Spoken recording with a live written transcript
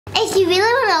If you really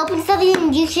want to open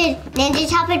something, you should ninja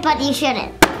chop it, but you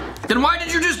shouldn't. Then why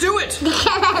did you just do it? Because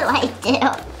I like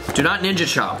to. Do not ninja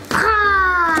chop.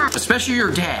 Ah. Especially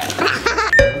your dad.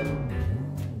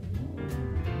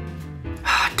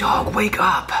 Dog, wake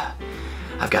up.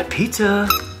 I've got pizza.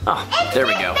 Oh, there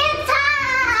we go.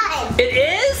 Time. It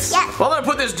is? Yes. Well, I'm gonna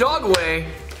put this dog away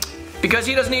because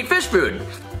he doesn't eat fish food.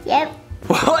 Yep.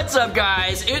 What's up,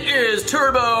 guys? It is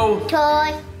Turbo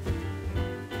Toy.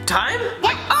 Time?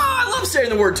 Yep. Oh, I love saying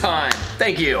the word time.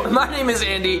 Thank you. My name is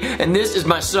Andy, and this is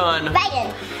my son.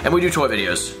 Biden. And we do toy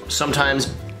videos.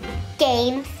 Sometimes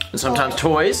Games. and sometimes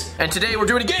toys. And today we're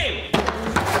doing a game.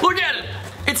 Look at it.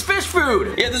 It's fish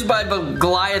food. Yeah, this is by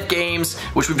Goliath Games,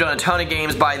 which we've done a ton of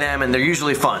games by them, and they're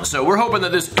usually fun. So we're hoping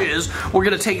that we're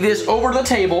gonna take this over to the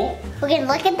table. We're gonna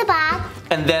look at the box.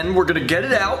 And then we're gonna get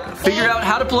it out, figure out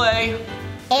how to play.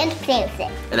 And dance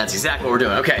it. And that's exactly what we're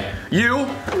doing. Okay, you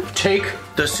take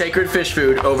the sacred fish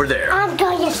food over there. I'm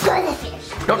going to throw the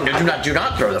fish. No, do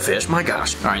not throw the fish, my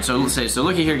gosh. All right, so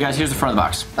looky here, guys, here's the front of the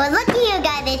box. Well, look at you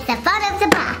guys, it's the front of the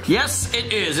box. Yes,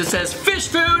 it is. It says fish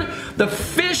food. The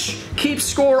fish keeps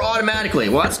score automatically.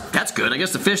 Well, that's good. I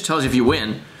guess the fish tells you if you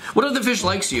win. What if the fish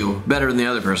likes you better than the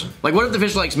other person? Like, what if the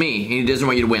fish likes me and he doesn't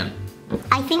want you to win?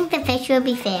 I think the fish will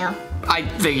be fair. I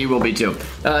think he will be too.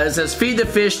 It says feed the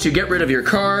fish to get rid of your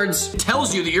cards. It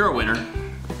tells you that you're a winner.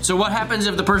 So what happens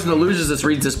if the person that loses this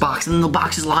reads this box and the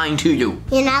box is lying to you?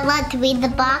 You're not allowed to read the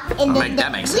box and then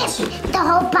that makes sense. The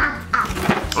whole box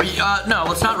up. No,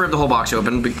 let's not rip the whole box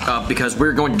open because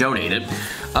we're going to donate it.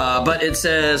 But it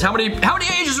says how many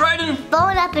ages, Ryden?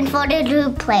 4 up and 4 to 2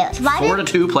 players. 4 to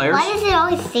 2 players? Why does it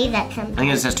always say that sometimes? I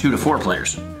think it says 2 to 4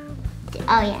 players.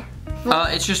 Oh yeah.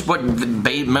 It's just what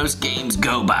most games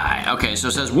go by. Okay, so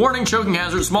it says warning, choking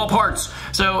hazard, small parts.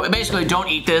 So basically, don't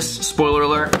eat this. Spoiler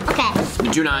alert.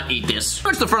 Okay. Do not eat this.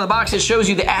 Towards the front of the box, it shows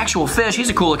you the actual fish. He's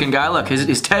a cool looking guy. Look,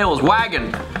 his tail is wagging.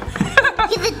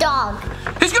 He's a dog.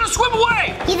 He's gonna swim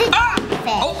away. He's a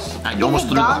dogfish. Oh, I almost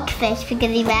threw the ball. Dogfish because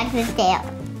he wags his tail.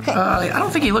 I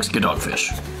don't think he looks like a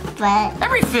dogfish. But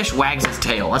Every fish wags its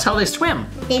tail. That's how they swim.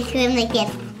 they swim like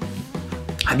this.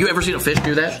 Have you ever seen a fish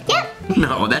do that? Yep.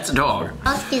 No, that's a dog.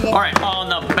 I'll do this. All right, on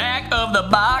the back of the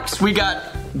box, we got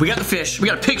the fish. We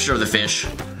got a picture of the fish,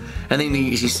 and then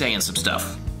he's saying some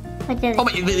stuff. What does Oh,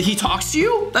 but he talks to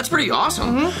you? That's pretty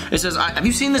awesome. It says, have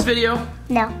you seen this video?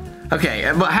 No.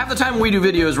 Okay, but half the time when we do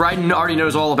videos, Ryden already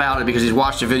knows all about it because he's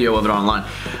watched a video of it online.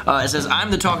 It says, I'm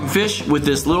the talking fish with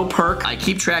this little perk. I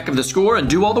keep track of the score and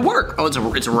do all the work. Oh, it's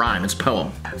a rhyme, it's a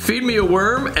poem. Feed me a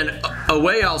worm and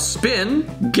away I'll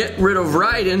spin. Get rid of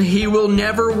Ryden, he will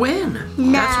never win.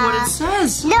 No. That's what it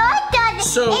says. No, it doesn't.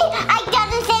 So- it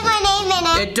doesn't say my name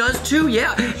in it. It does too,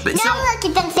 yeah. But No, look,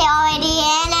 it doesn't say already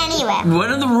and anywhere.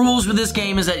 one of the rules with this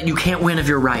game is that you can't win if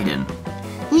you're Ryden.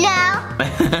 No.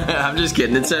 I'm just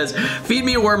kidding. It says, feed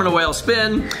me a worm and a whale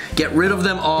spin, get rid of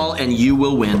them all, and you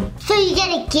will win. So you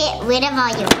gotta get rid of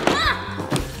all your.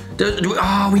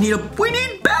 Oh, we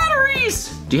need batteries.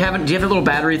 Do you have a little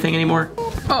battery thing anymore?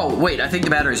 Oh, wait, I think the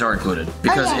batteries are included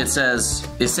because Okay.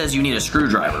 it says you need a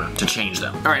screwdriver to change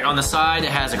them. All right, on the side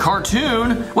it has a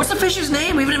cartoon. What's the fish's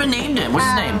name? We haven't even named him. What's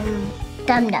his name?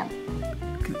 Dum Dum.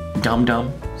 Dum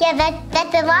Dum. Yeah,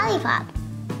 that's a lollipop.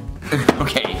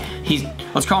 Okay,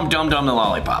 let's call him Dum Dum the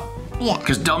Lollipop. Yeah.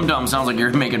 Because Dum Dum sounds like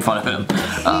you're making fun of him.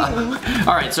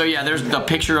 All right, so yeah, there's the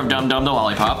picture of Dum Dum the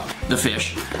Lollipop, the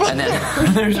fish, and then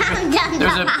there's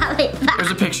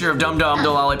a picture of Dum Dum the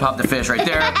Lollipop, the fish, right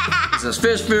there. It says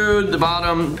fish food. The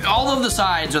bottom, all of the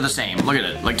sides are the same. Look at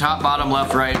it, like top, bottom,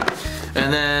 left, right,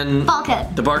 and then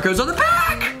Barcode. the barcode's on the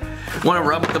back. Want to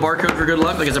rub the barcode for good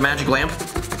luck, like it's a magic lamp?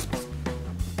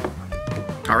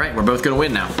 All right, we're both gonna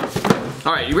win now.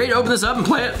 All right, you ready to open this up and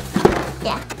play it?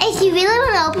 Yeah. If you really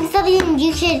want to open something,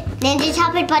 you should ninja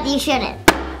chop it, but you shouldn't.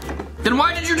 Then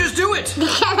why did you just do it?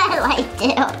 Because I like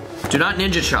to. Do not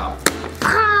ninja chop.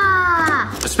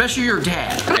 Ah! Especially your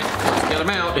dad. Right, let's get him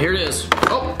out. Here it is.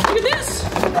 Oh, look at this.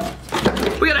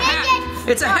 We got a hat.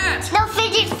 It's a hat. No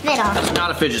fidget spinner. It's not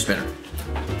a fidget spinner.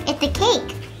 It's a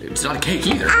cake. It's not a cake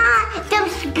either. Ah! The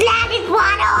splattered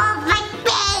water off my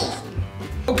face.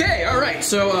 Okay, all right.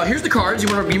 So here's the cards. You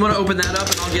wanna open that up,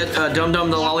 and I'll get Dum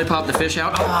Dum the Lollipop, the fish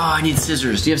out. Oh, I need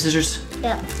scissors. Do you have scissors?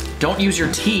 Yeah. Don't use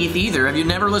your teeth either. Have you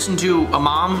never listened to a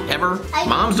mom ever?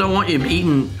 Moms don't want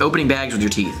you opening bags with your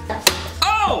teeth.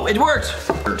 Oh, it worked.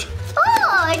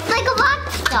 Oh, it's like a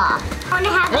box stop.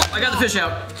 Oh, I got the fish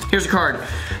out. Here's a card.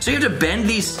 So you have to bend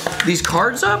these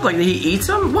cards up like he eats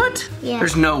them? What? Yeah.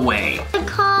 There's no way. The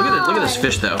card. Look at this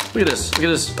fish though. Look at this. Look at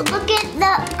this. Look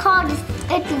at the card.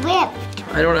 It's ripped.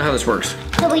 I don't know how this works.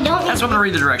 So we don't. That's what I'm gonna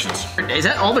read the directions. Is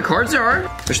that all the cards there are?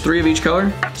 There's 3 of each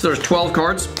color. So there's 12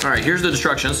 cards. All right, here's the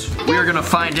instructions. We are gonna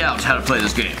find out how to play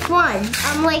this game. One.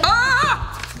 I'm like.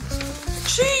 Ah!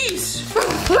 Jeez!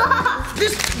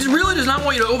 This really does not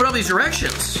want you to open up these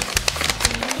directions. Okay.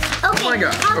 Oh my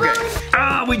god. Okay.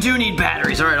 Ah, we do need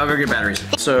batteries. All right, I'll go get batteries.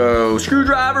 So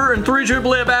screwdriver and 3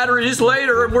 AAA batteries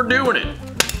later, and we're doing it.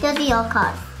 Those are your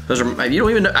cards. Those are. You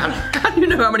don't even know. How do you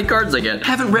know how many cards I get?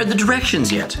 Haven't read the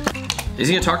directions yet. Is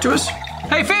he gonna talk to us?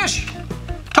 Hey, fish!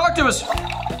 Talk to us.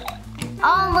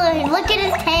 Oh, look at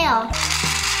his tail.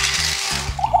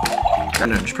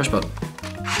 No, just press button.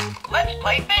 Let's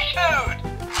play fish food.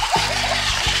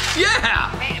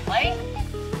 Yeah! Ready to play?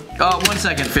 1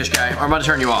 second, fish guy. I'm about to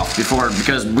turn you off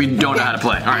because we don't know how to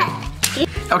play. All right.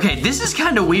 Okay, this is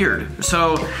kind of weird.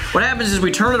 So what happens is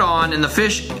we turn it on and the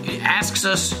fish asks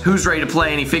us who's ready to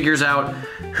play and he figures out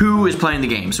who is playing the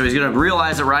game. So he's gonna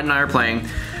realize that Ride and I are playing.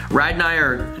 Ride and I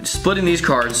are splitting these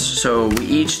cards, so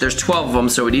there's 12 of them,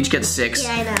 so we'd each get 6.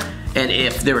 Yeah, I know. And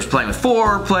if there was playing with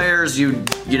 4 players, you'd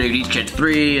each get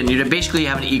 3, and you'd basically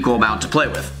have an equal amount to play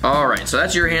with. All right, so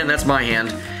that's your hand, that's my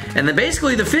hand. And then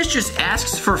basically the fish just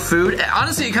asks for food.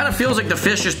 Honestly, it kind of feels like the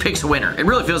fish just picks a winner. It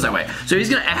really feels that way. So he's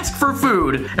gonna ask for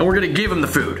food, and we're gonna give him the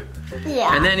food.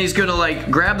 Yeah. And then he's gonna like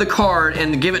grab the card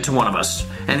and give it to one of us.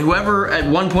 And whoever at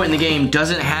one point in the game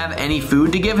doesn't have any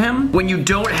food to give him, when you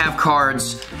don't have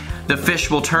cards, the fish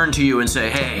will turn to you and say,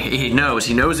 hey, he knows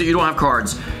that you don't have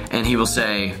cards, and he will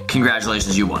say,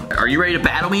 congratulations, you won. Are you ready to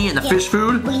battle me in the fish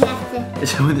food? We have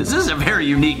to. This is a very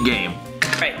unique game.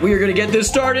 All right, we are gonna get this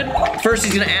started. First,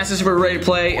 he's gonna ask us if we're ready to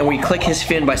play, and we click his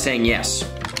fin by saying yes.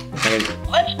 Okay.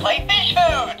 Let's play fish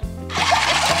food.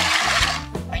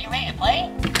 Are you ready to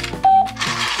play?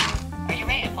 Are you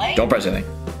ready to play? Don't press anything.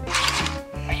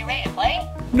 Are you ready to play?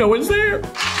 No one's there.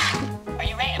 Are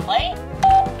you ready to play?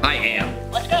 I am.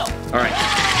 Let's go. All right.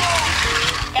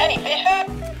 Got any fish food?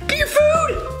 Get your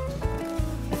food!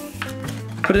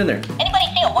 Put it in there. Anybody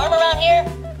see a worm around here?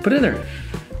 Put it in there.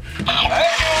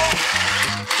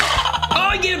 Oh,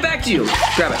 I give it back to you.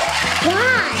 Grab it.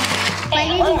 Why? Hey,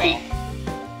 I'm hungry.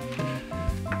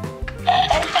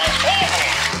 That's my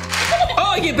favorite.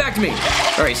 Oh, I give it back to me.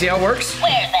 All right, see how it works?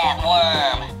 Where's that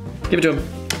worm? Give it to him.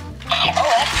 Oh,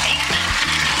 that's tasty.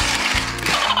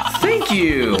 Thank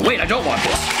you. Wait, I don't want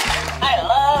this. I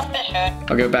love fish food.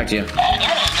 I'll give it back to you. Yummy,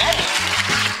 yummy.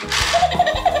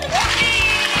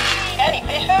 Got any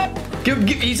fish food?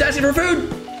 He's asking for food.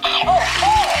 Oh,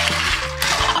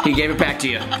 He gave it back to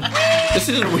you. This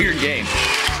is a weird game.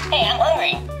 hey, I'm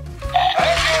hungry.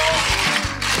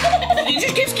 He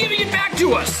just keeps giving it back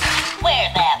to us.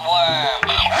 Where's that worm?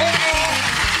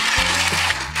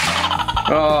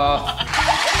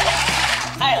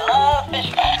 I love fish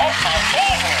food. That's my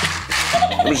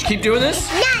favorite. We'll just keep doing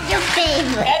this? Not your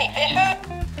favorite. Got any fish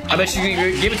food? I bet you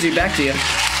can give it to you back to you.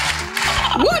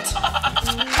 What?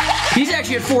 He's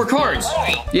actually had 4 cards.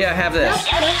 Yeah, have this.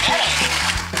 Yummy,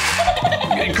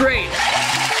 yummy. Great.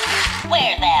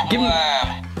 Where's that Give him-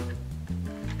 worm?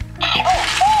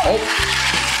 Oh.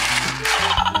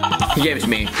 He gave it to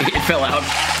me. It fell out.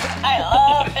 I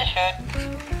love fish food.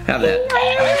 Have that.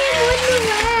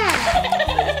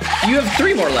 You have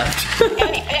 3 more left. Got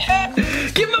any fish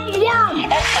food? Give him a worm.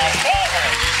 That's my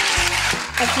favorite.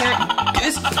 It's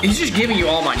not. He's just giving you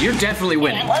all mine. You're definitely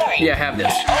winning. Yeah, have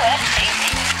this. Oh, that's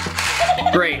tasty.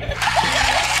 Great.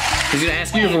 He's gonna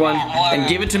ask you for one and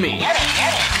give it to me. Yummy,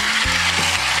 yummy.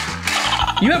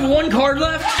 You have 1 card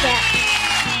left?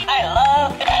 I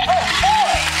love fish food.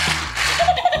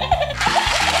 Oh,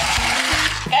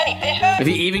 boy. Got any fish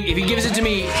food? If he gives it to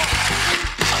me,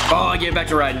 oh, I give it back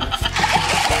to Ryden.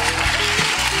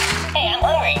 Hey, I'm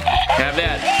hungry. Have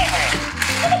that.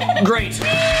 Favorite. Great.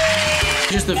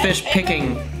 Just the fish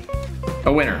picking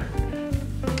a winner.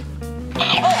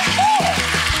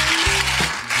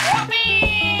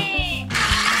 Whoopee!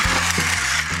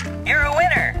 You're a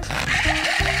winner.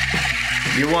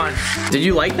 You won. Did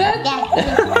you like that? Yeah.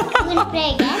 I'm gonna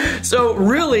play again. So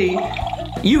really,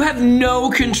 you have no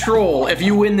control if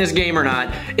you win this game or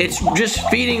not. It's just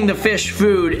feeding the fish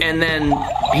food and then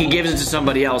he gives it to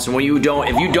somebody else. And if you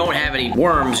don't have any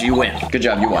worms, you win. Good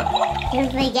job, you won. Can we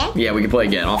play again? Yeah, we can play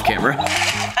again off camera.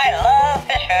 I love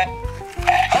fish food.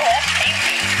 Oh, that's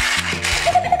tasty.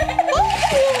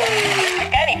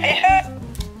 Got any fish food?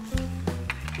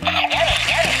 Yummy,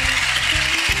 yummy.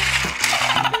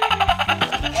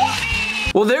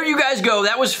 Well, there you guys go.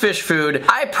 That was Fish Food.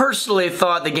 I personally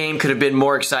thought the game could have been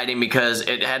more exciting because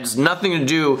it has nothing to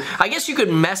do. I guess you could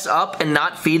mess up and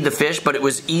not feed the fish, but it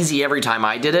was easy every time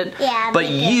I did it. Yeah. But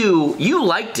you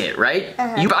liked it, right?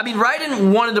 I mean,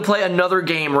 Ryden wanted to play another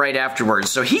game right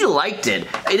afterwards, so he liked it.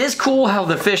 It is cool how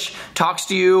the fish talks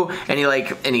to you, and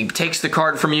he takes the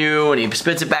card from you, and he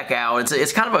spits it back out.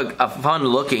 It's kind of a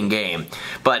fun-looking game,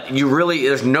 but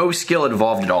there's no skill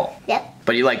involved at all. Yep.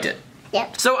 But you liked it.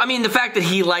 Yep. So, I mean, the fact that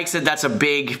he likes it, that's a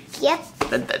big... Yep.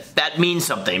 That means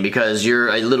something because you're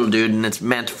a little dude and it's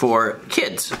meant for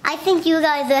kids. I think you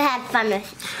guys will have fun with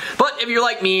it. But if you're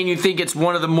like me and you think it's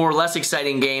one of the more less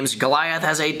exciting games, Goliath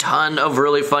has a ton of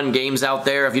really fun games out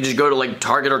there. If you just go to like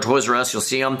Target or Toys R Us, you'll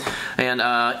see them. And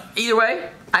either way,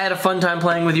 I had a fun time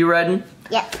playing with you, Ryden.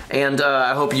 Yep. And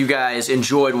I hope you guys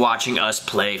enjoyed watching us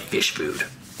play Fish Food.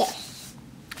 Yes.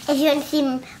 If you want to see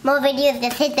more videos,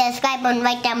 just hit the subscribe button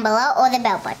right down below or the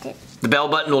bell button. The bell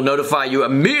button will notify you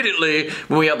immediately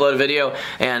when we upload a video,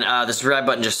 and the subscribe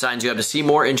button just signs you up to see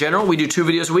more in general. We do 2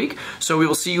 videos a week, so we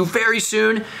will see you very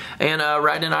soon. And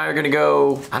Ryden and I are going to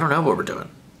go, I don't know what we're doing.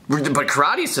 But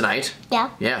karate's tonight. Yeah.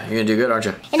 Yeah, you're going to do good, aren't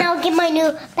you? And I'll get my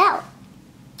new belt.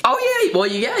 Oh yeah, well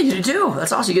yeah, you do.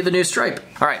 That's awesome, you get the new stripe.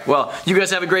 All right, well, you guys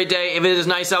have a great day. If it is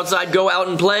nice outside, go out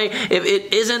and play. If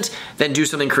it isn't, then do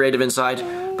something creative inside.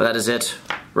 But that is it.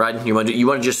 Ryden, you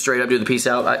want to just straight up do the peace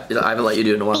out? I haven't let you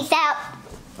do it in a while. Peace out.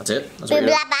 That's it? That's Blah, what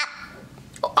you're blah,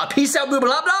 doing? blah. Peace out, blah,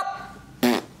 blah,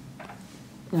 blah.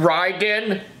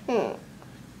 Ryden.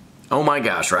 Oh my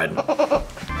gosh,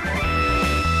 Ryden.